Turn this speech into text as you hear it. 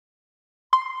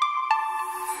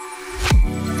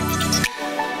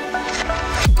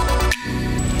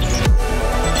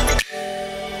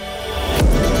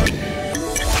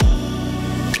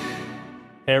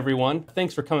Hey everyone,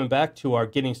 thanks for coming back to our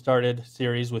Getting Started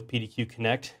series with PDQ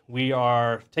Connect. We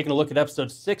are taking a look at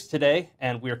episode 6 today,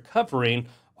 and we're covering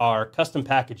our custom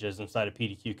packages inside of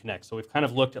PDQ Connect. So we've kind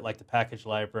of looked at like the package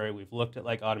library, we've looked at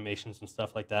like automations and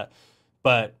stuff like that,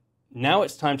 but now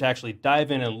it's time to actually dive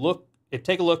in and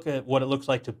take a look at what it looks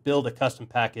like to build a custom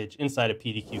package inside of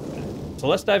PDQ Connect. So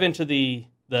let's dive into the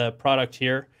product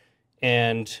here,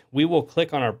 and we will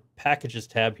click on our packages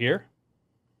tab here.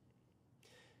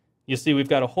 You'll see we've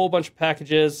got a whole bunch of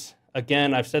packages.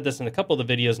 Again, I've said this in a couple of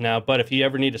the videos now, but if you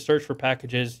ever need to search for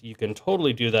packages, you can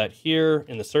totally do that here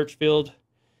in the search field.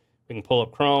 We can pull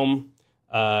up Chrome.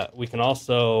 We can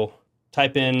also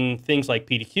type in things like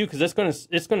PDQ because it's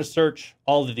going to search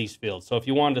all of these fields. So if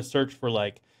you wanted to search for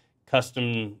like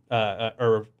custom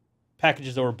or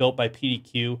packages that were built by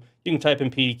PDQ, you can type in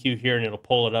PDQ here and it'll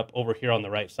pull it up over here on the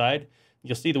right side.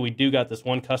 You'll see that we do got this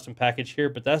one custom package here,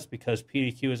 but that's because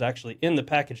PDQ is actually in the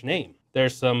package name.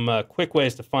 There's some quick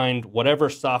ways to find whatever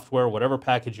software, whatever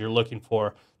package you're looking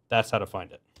for. That's how to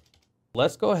find it.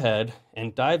 Let's go ahead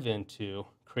and dive into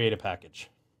create a package.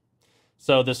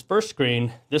 So this first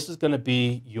screen, this is going to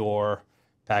be your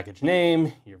package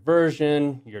name, your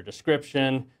version, your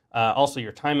description, also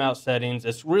your timeout settings.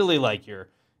 It's really like your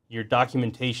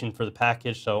documentation for the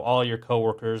package, so all your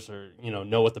coworkers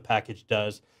know what the package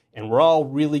does. And we're all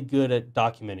really good at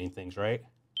documenting things, right?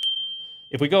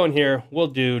 If we go in here, we'll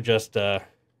do just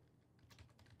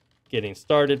getting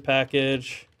started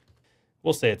package.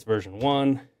 We'll say it's version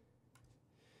 1.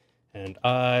 And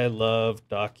I love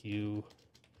documentation.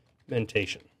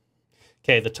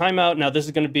 Okay, the timeout. Now this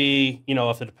is going to be,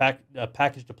 if the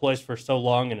package deploys for so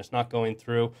long and it's not going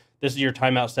through, this is your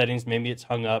timeout settings. Maybe it's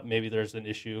hung up, maybe there's an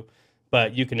issue.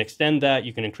 But you can extend that,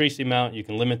 you can increase the amount, you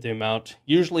can limit the amount.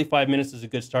 Usually 5 minutes is a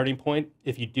good starting point.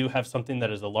 If you do have something that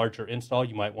is a larger install,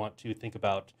 you might want to think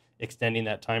about extending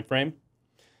that time frame.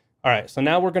 All right, so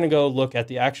now we're going to go look at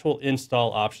the actual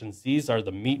install options. These are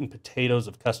the meat and potatoes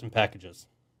of custom packages.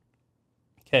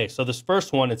 Okay, so this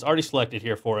first one, it's already selected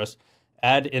here for us,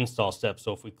 add install step.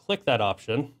 So if we click that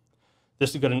option,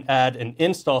 this is going to add an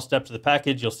install step to the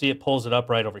package. You'll see it pulls it up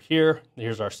right over here.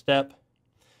 Here's our step.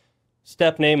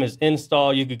 Step name is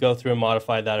install. You could go through and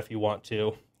modify that if you want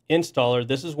to. Installer,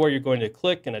 this is where you're going to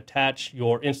click and attach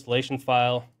your installation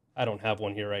file. I don't have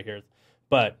one here right here,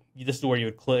 but this is where you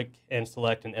would click and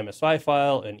select an MSI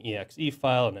file, an EXE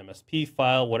file, an MSP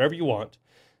file, whatever you want.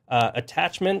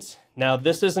 Attachments, now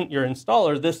this isn't your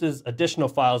installer, this is additional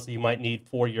files that you might need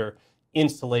for your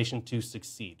installation to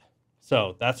succeed.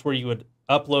 So that's where you would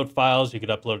upload files. You could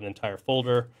upload an entire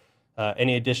folder.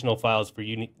 Any additional files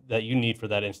that you need for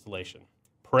that installation.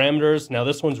 Parameters, now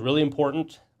this one's really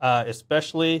important,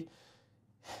 especially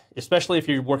if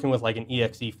you're working with like an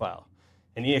EXE file.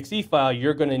 An EXE file,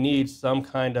 you're going to need some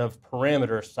kind of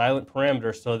parameter, silent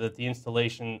parameter, so that the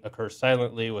installation occurs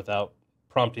silently without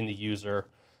prompting the user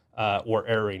or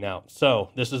erroring out.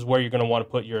 So this is where you're going to want to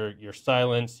put your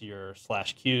silence, your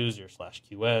 /qs, your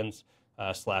 /qns,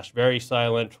 /very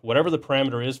silent, whatever the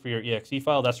parameter is for your EXE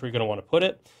file, that's where you're going to want to put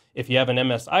it. If you have an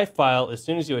MSI file, as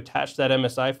soon as you attach that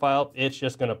MSI file, it's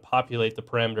just going to populate the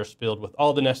parameters field with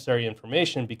all the necessary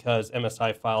information because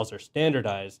MSI files are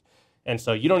standardized. And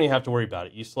so you don't even have to worry about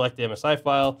it. You select the MSI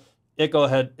file, it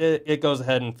goes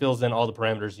ahead and fills in all the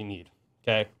parameters you need.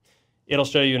 Okay. It'll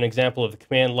show you an example of the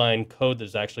command line code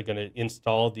that's actually going to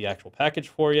install the actual package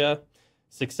for you.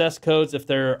 Success codes, if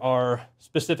there are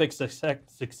specific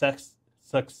success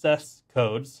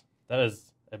codes, that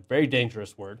is a very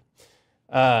dangerous word.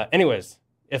 Anyways,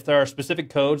 if there are specific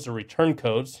codes or return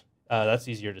codes, that's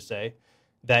easier to say,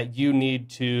 that you need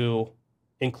to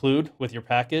include with your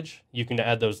package, you can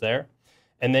add those there.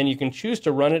 And then you can choose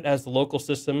to run it as the local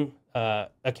system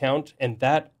account. And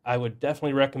that I would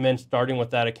definitely recommend starting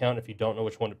with that account if you don't know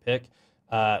which one to pick.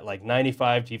 Like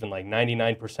 95 to even like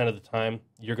 99% of the time,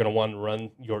 you're going to want to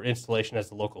run your installation as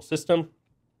the local system.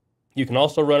 You can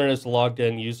also run it as a logged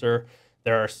in user.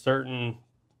 There are certain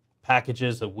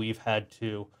packages that we've had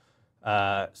to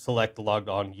select the logged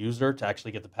on user to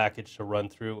actually get the package to run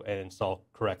through and install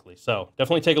correctly. So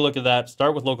definitely take a look at that.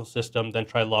 Start with local system, then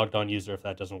try logged on user if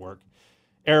that doesn't work.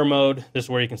 Error mode, this is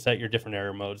where you can set your different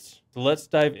error modes. So let's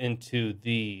dive into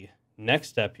the next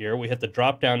step here. We hit the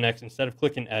drop down next. Instead of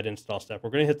clicking add install step,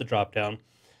 we're going to hit the drop down.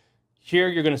 Here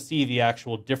you're going to see the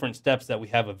actual different steps that we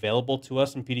have available to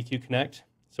us in PDQ Connect.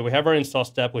 So we have our install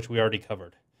step, which we already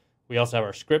covered. We also have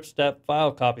our script step,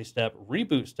 file copy step,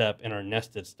 reboot step, and our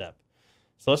nested step.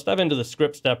 So let's dive into the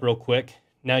script step real quick.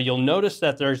 Now you'll notice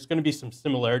that there's going to be some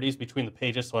similarities between the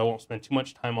pages, so I won't spend too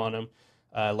much time on them,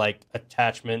 like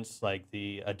attachments, like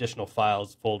the additional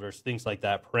files, folders, things like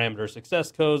that, parameters,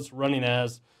 success codes, running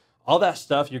as. All that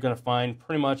stuff you're going to find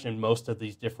pretty much in most of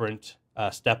these different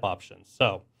step options.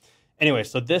 So anyway,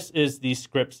 so this is the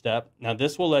script step. Now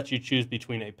this will let you choose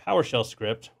between a PowerShell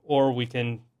script, or we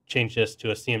can change this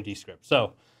to a CMD script.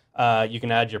 So you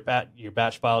can add your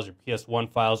batch files, your PS1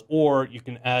 files, or you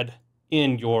can add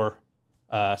in your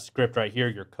script right here,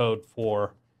 your code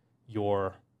for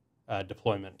your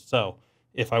deployment. So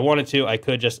if I wanted to, I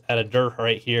could just add a dir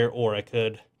right here, or I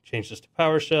could change this to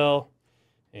PowerShell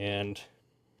and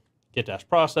git dash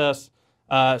process.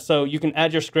 So you can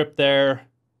add your script there.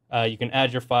 You can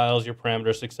add your files, your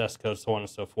parameters, success code, so on and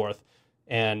so forth.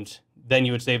 And then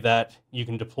you would save that. You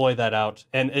can deploy that out.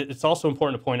 And it's also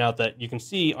important to point out that you can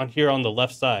see on here on the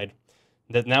left side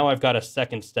that now I've got a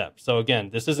second step. So again,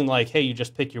 this isn't like, hey, you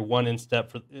just pick your one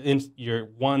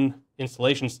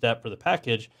installation step for the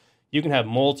package. You can have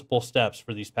multiple steps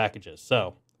for these packages.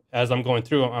 So as I'm going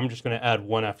through, I'm just going to add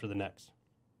one after the next.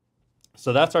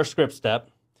 So that's our script step.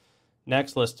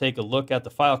 Next, let's take a look at the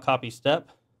file copy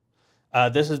step.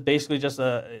 This is basically just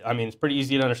it's pretty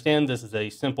easy to understand. This is a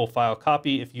simple file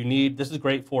copy. This is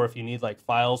great for if you need like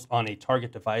files on a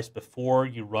target device before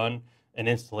you run an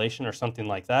installation or something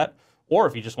like that. Or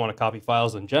if you just want to copy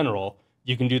files in general,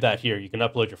 you can do that here. You can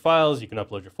upload your files, you can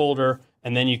upload your folder,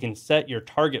 and then you can set your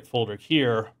target folder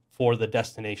here for the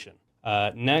destination.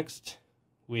 Next,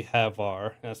 we have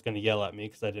that's going to yell at me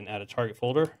because I didn't add a target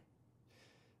folder.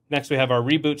 Next, we have our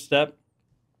reboot step.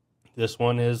 This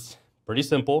one is pretty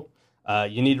simple.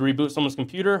 You need to reboot someone's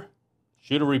computer,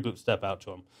 shoot a reboot step out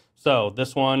to them. So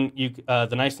this one,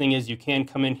 the nice thing is you can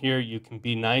come in here, you can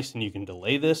be nice and you can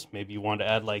delay this. Maybe you want to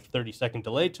add like 30-second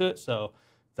delay to it. So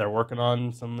if they're working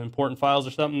on some important files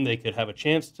or something, they could have a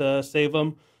chance to save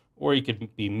them. Or you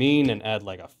could be mean and add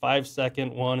like a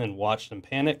 5-second one and watch them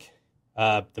panic.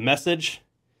 The message,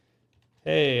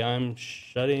 hey, I'm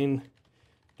shutting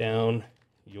down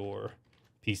your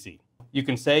PC. You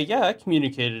can say, yeah, I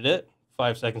communicated it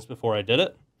 5 seconds before I did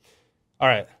it. All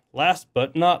right, last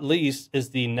but not least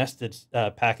is the nested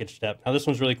package step. Now this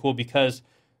one's really cool because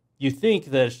you think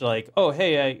that it's like, oh,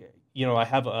 hey, I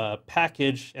have a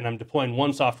package and I'm deploying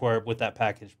one software with that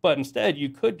package. But instead, you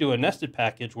could do a nested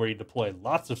package where you deploy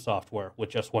lots of software with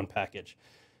just one package.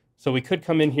 So we could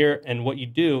come in here, and what you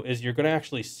do is you're going to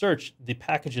actually search the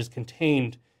packages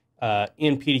contained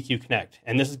in PDQ Connect.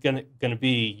 And this is going to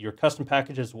be your custom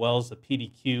package as well as the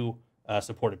PDQ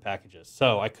supported packages.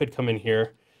 So I could come in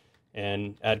here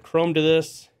and add Chrome to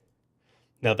this.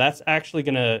 Now that's actually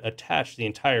going to attach the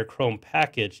entire Chrome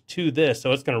package to this.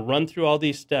 So it's going to run through all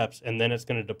these steps, and then it's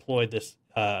going to deploy this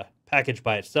package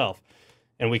by itself.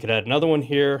 And we could add another one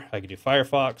here. I could do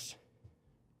Firefox.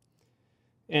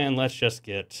 And let's just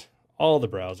get all the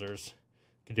browsers.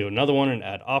 Could do another one and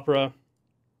add Opera.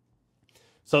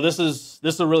 So this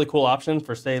is a really cool option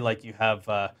for, say, like you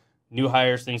have new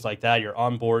hires, things like that. You're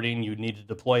onboarding. You need to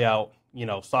deploy out,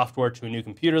 software to a new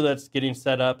computer that's getting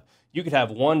set up. You could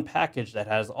have one package that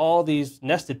has all these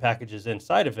nested packages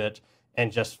inside of it,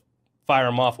 and just fire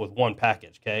them off with one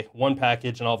package. Okay, one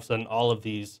package, and all of a sudden, all of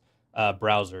these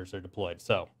browsers are deployed.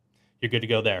 So you're good to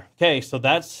go there. Okay, so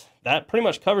that pretty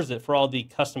much covers it for all the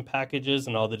custom packages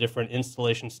and all the different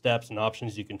installation steps and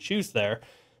options you can choose there.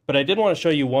 But I did want to show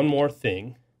you one more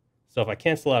thing. So if I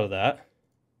cancel out of that,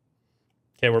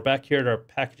 okay, we're back here at our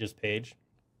packages page.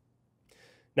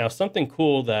 Now, something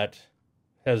cool that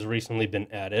has recently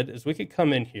been added is we could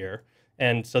come in here.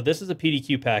 And so this is a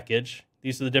PDQ package.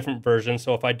 These are the different versions.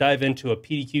 So if I dive into a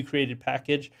PDQ created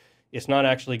package, it's not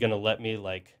actually going to let me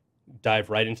like dive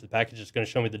right into the package. It's going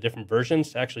to show me the different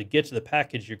versions. To actually get to the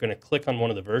package, you're going to click on one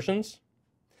of the versions.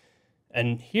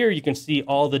 And here you can see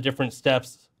all the different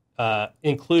steps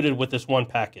included with this one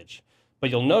package. But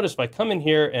you'll notice if I come in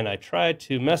here and I try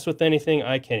to mess with anything,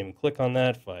 I can't even click on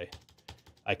that. If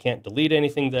I can't delete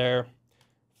anything there.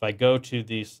 If I go to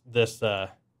this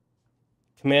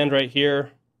command right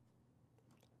here,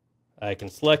 I can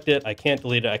select it. I can't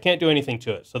delete it. I can't do anything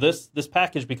to it. So this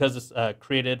package, because it's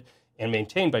created and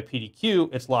maintained by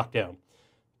PDQ, it's locked down.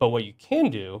 But what you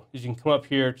can do is you can come up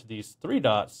here to these three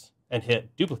dots and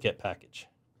hit duplicate package.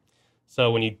 So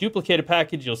when you duplicate a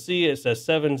package, you'll see it says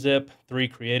 7-zip, 3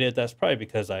 created. That's probably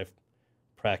because I've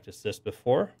practiced this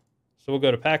before. So we'll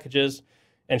go to packages,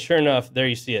 and sure enough, there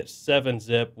you see it,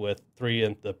 7-zip with 3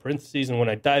 in the parentheses. And when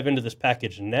I dive into this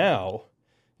package now,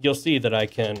 you'll see that I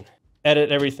can edit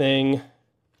everything,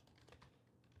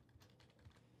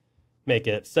 make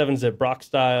it 7-zip Brock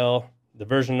style, the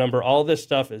version number, all this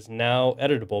stuff is now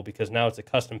editable because now it's a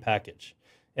custom package.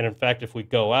 And in fact, if we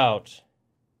go out,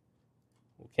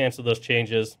 we'll cancel those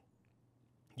changes,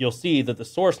 you'll see that the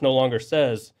source no longer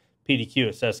says PDQ,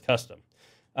 it says custom.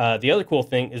 The other cool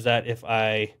thing is that if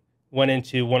I went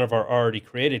into one of our already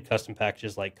created custom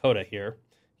packages like Coda here,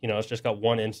 it's just got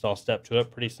one install step to it,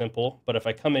 pretty simple. But if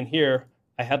I come in here,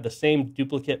 I have the same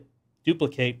duplicate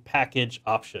package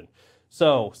option.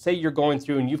 So say you're going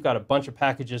through and you've got a bunch of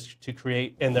packages to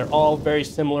create and they're all very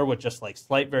similar with just like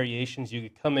slight variations. You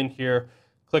could come in here,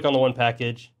 click on the one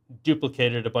package,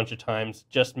 duplicate it a bunch of times,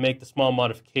 just make the small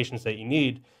modifications that you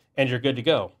need, and you're good to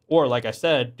go. Or like I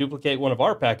said, duplicate one of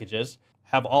our packages,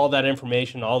 have all that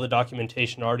information, all the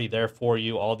documentation already there for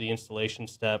you, all the installation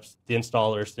steps, the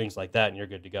installers, things like that, and you're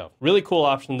good to go. Really cool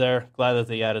option there. Glad that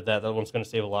they added that. That one's going to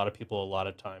save a lot of people a lot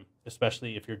of time,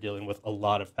 especially if you're dealing with a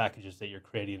lot of packages that you're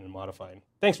creating and modifying.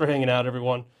 Thanks for hanging out,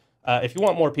 everyone. If you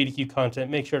want more PDQ content,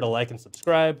 make sure to like and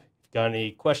subscribe. If you've got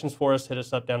any questions for us, hit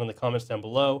us up down in the comments down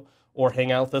below, or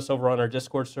hang out with us over on our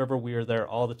Discord server. We are there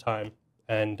all the time.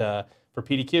 And for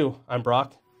PDQ, I'm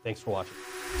Brock. Thanks for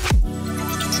watching.